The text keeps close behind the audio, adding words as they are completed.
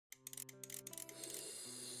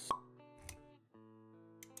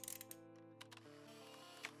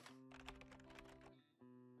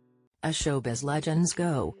As showbiz legends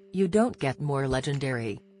go, you don't get more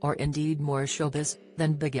legendary, or indeed more showbiz,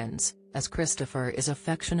 than Biggins, as Christopher is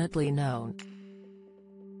affectionately known.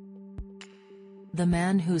 The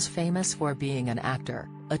man who's famous for being an actor,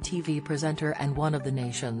 a TV presenter and one of the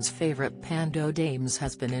nation's favorite pando dames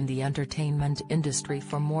has been in the entertainment industry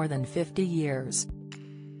for more than 50 years.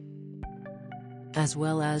 As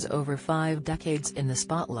well as over 5 decades in the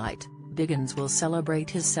spotlight, Biggins will celebrate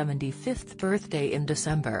his 75th birthday in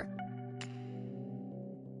December.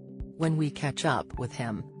 When we catch up with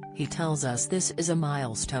him, he tells us this is a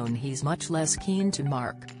milestone he's much less keen to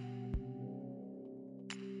mark.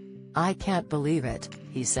 "I can't believe it,"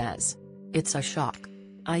 he says. "It's a shock.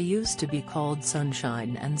 I used to be called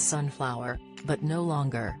Sunshine and Sunflower, but no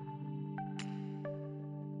longer."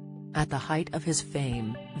 At the height of his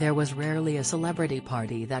fame, there was rarely a celebrity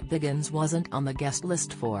party that Biggins wasn't on the guest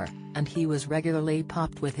list for, and he was regularly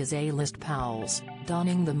popped with his A-list pals,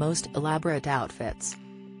 donning the most elaborate outfits.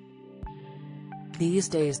 These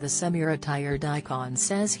days the semi-retired icon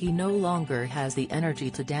says he no longer has the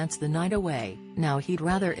energy to dance the night away, now he'd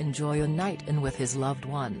rather enjoy a night in with his loved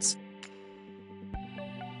ones.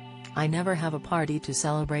 "I never have a party to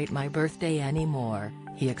celebrate my birthday anymore,"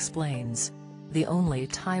 he explains. "The only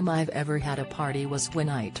time I've ever had a party was when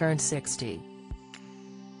I turned 60.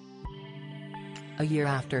 A year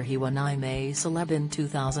after he won I'm a Celeb in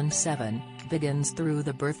 2007, Biggins threw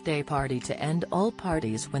the birthday party to end all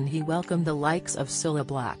parties when he welcomed the likes of Cilla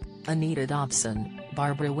Black, Anita Dobson,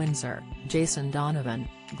 Barbara Windsor, Jason Donovan,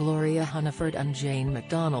 Gloria Hunniford and Jane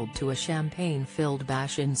MacDonald to a champagne-filled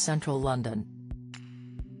bash in central London.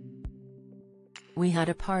 "We had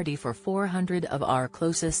a party for 400 of our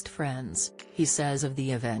closest friends," he says of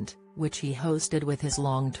the event, which he hosted with his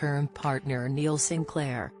long-term partner Neil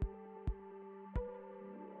Sinclair.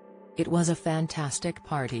 "It was a fantastic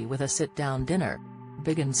party with a sit-down dinner."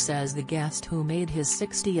 Biggins says the guest who made his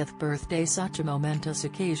 60th birthday such a momentous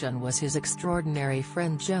occasion was his extraordinary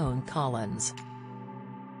friend Joan Collins.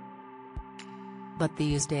 "But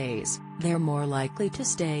these days, they're more likely to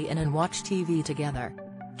stay in and watch TV together.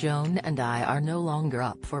 Joan and I are no longer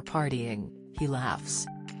up for partying," he laughs.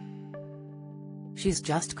 "She's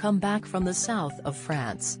just come back from the south of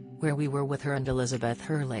France, where we were with her and Elizabeth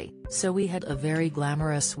Hurley, so we had a very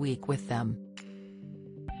glamorous week with them.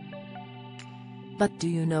 But do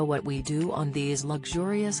you know what we do on these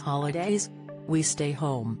luxurious holidays? We stay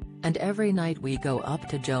home, and every night we go up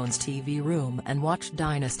to Joan's TV room and watch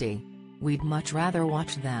Dynasty. We'd much rather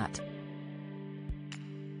watch that."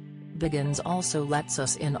 Biggins also lets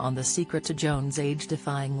us in on the secret to Joan's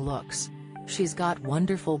age-defying looks. "She's got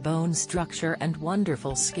wonderful bone structure and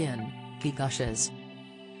wonderful skin," he gushes.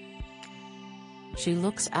 "She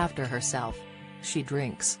looks after herself. She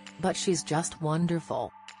drinks, but she's just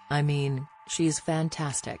wonderful. I mean, she's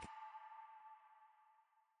fantastic.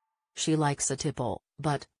 She likes a tipple,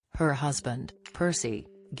 but her husband, Percy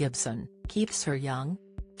Gibson, keeps her young."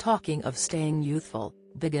 Talking of staying youthful,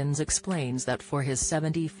 Biggins explains that for his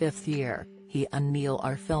 75th year, he and Neil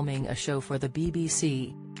are filming a show for the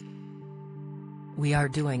BBC. "We are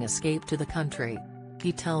doing Escape to the Country,"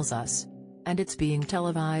 he tells us. "And it's being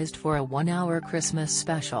televised for a 1-hour Christmas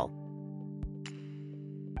special.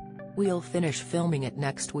 We'll finish filming it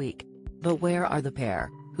next week." But where are the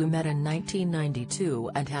pair, who met in 1992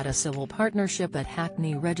 and had a civil partnership at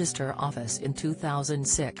Hackney Register Office in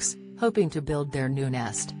 2006, hoping to build their new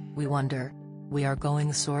nest, we wonder? "We are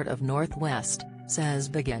going sort of northwest," says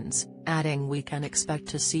Biggins, adding we can expect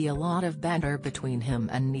to see a lot of banter between him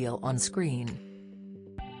and Neil on screen.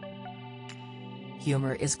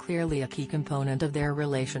 Humor is clearly a key component of their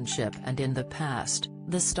relationship, and in the past,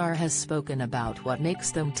 the star has spoken about what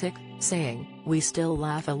makes them tick, saying, "We still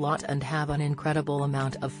laugh a lot and have an incredible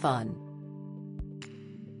amount of fun."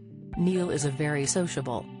 Neil is a very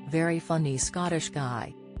sociable, very funny Scottish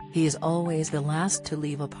guy. He is always the last to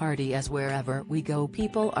leave a party, as wherever we go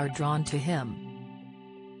people are drawn to him.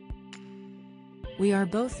 "We are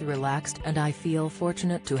both relaxed and I feel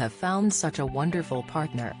fortunate to have found such a wonderful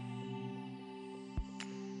partner."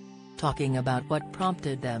 Talking about what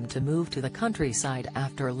prompted them to move to the countryside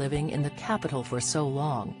after living in the capital for so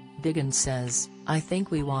long, Biggins says, "I think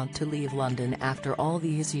we want to leave London after all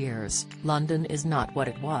these years. London is not what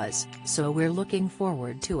it was, so we're looking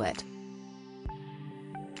forward to it.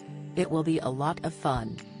 It will be a lot of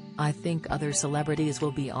fun. I think other celebrities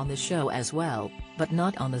will be on the show as well, but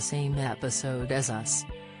not on the same episode as us.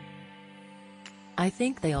 I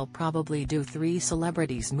think they'll probably do 3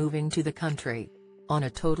 celebrities moving to the country." On a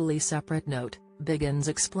totally separate note, Biggins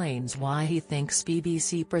explains why he thinks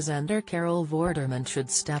BBC presenter Carol Vorderman should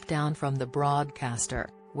step down from the broadcaster,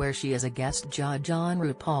 where she is a guest judge on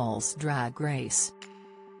RuPaul's Drag Race.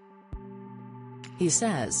 He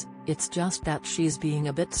says, "It's just that she's being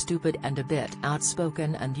a bit stupid and a bit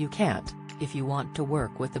outspoken, and you can't, if you want to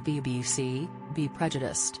work with the BBC, be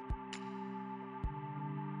prejudiced."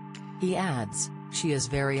 He adds, "She is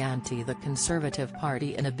very anti the Conservative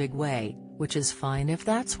Party in a big way, which is fine if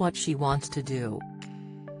that's what she wants to do.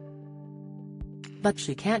 But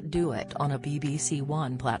she can't do it on a BBC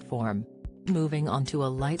One platform." Moving on to a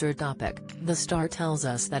lighter topic, the star tells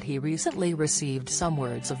us that he recently received some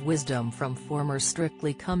words of wisdom from former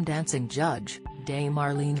Strictly Come Dancing judge, Dame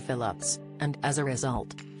Arlene Phillips, and as a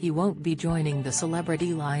result, he won't be joining the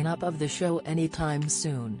celebrity lineup of the show anytime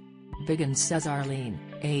soon. Biggins says Arlene,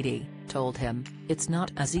 80, told him, "It's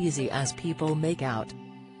not as easy as people make out."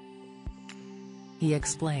 He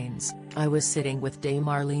explains, "I was sitting with Dame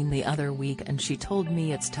Arlene the other week and she told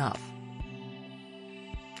me it's tough.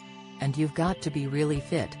 And you've got to be really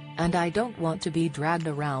fit, and I don't want to be dragged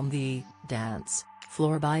around the dance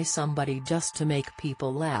floor by somebody just to make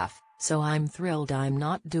people laugh, so I'm thrilled I'm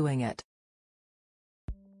not doing it."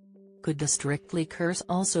 Could the Strictly curse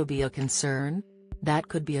also be a concern? That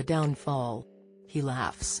could be a downfall. He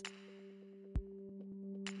laughs.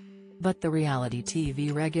 But the reality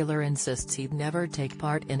TV regular insists he'd never take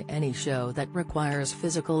part in any show that requires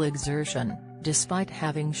physical exertion, despite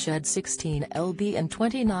having shed 16 lb in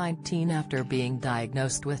 2019 after being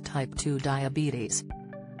diagnosed with type 2 diabetes.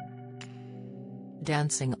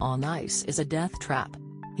 "Dancing on ice is a death trap,"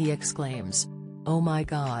 he exclaims. "Oh my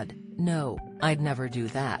God, no, I'd never do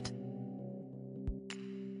that.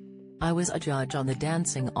 I was a judge on the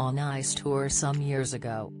Dancing on Ice tour some years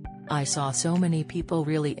ago. I saw so many people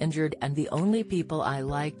really injured, and the only people I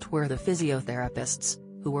liked were the physiotherapists,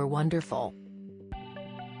 who were wonderful."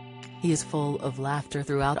 He is full of laughter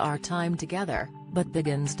throughout our time together, but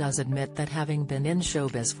Biggins does admit that having been in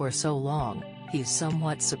showbiz for so long, he's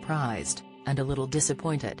somewhat surprised, and a little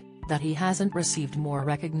disappointed, that he hasn't received more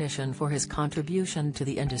recognition for his contribution to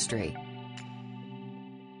the industry.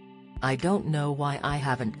 "I don't know why I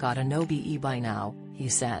haven't got an OBE by now," he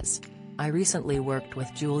says. "I recently worked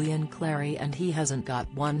with Julian Clary and he hasn't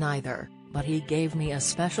got one either, but he gave me a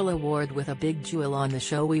special award with a big jewel on the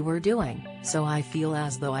show we were doing, so I feel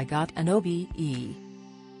as though I got an OBE."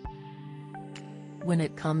 When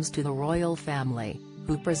it comes to the royal family,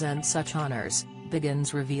 who present such honors,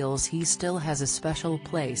 Biggins reveals he still has a special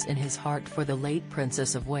place in his heart for the late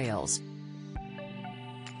Princess of Wales.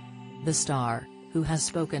 The star, who has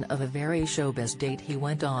spoken of a very showbiz date he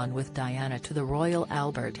went on with Diana to the Royal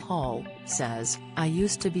Albert Hall, says, "I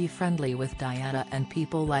used to be friendly with Diana and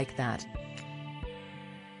people like that.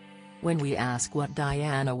 When we ask what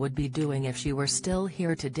Diana would be doing if she were still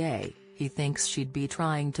here today, he thinks she'd be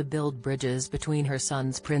trying to build bridges between her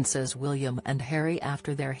sons Princes William and Harry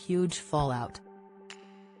after their huge fallout.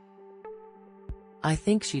 I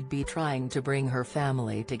think she'd be trying to bring her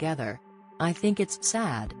family together. I think it's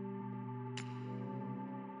sad."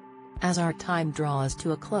 As our time draws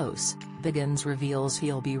to a close, Biggins reveals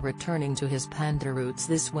he'll be returning to his panda roots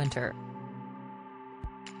this winter.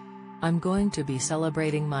 "I'm going to be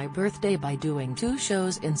celebrating my birthday by doing 2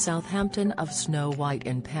 shows in Southampton of Snow White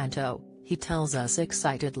in Panto," he tells us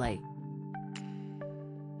excitedly.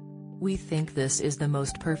 "We think this is the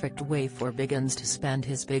most perfect way for Biggins to spend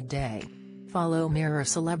his big day." Follow Mirror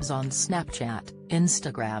Celebs on Snapchat,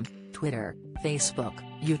 Instagram, Twitter, Facebook,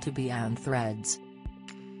 YouTube and Threads.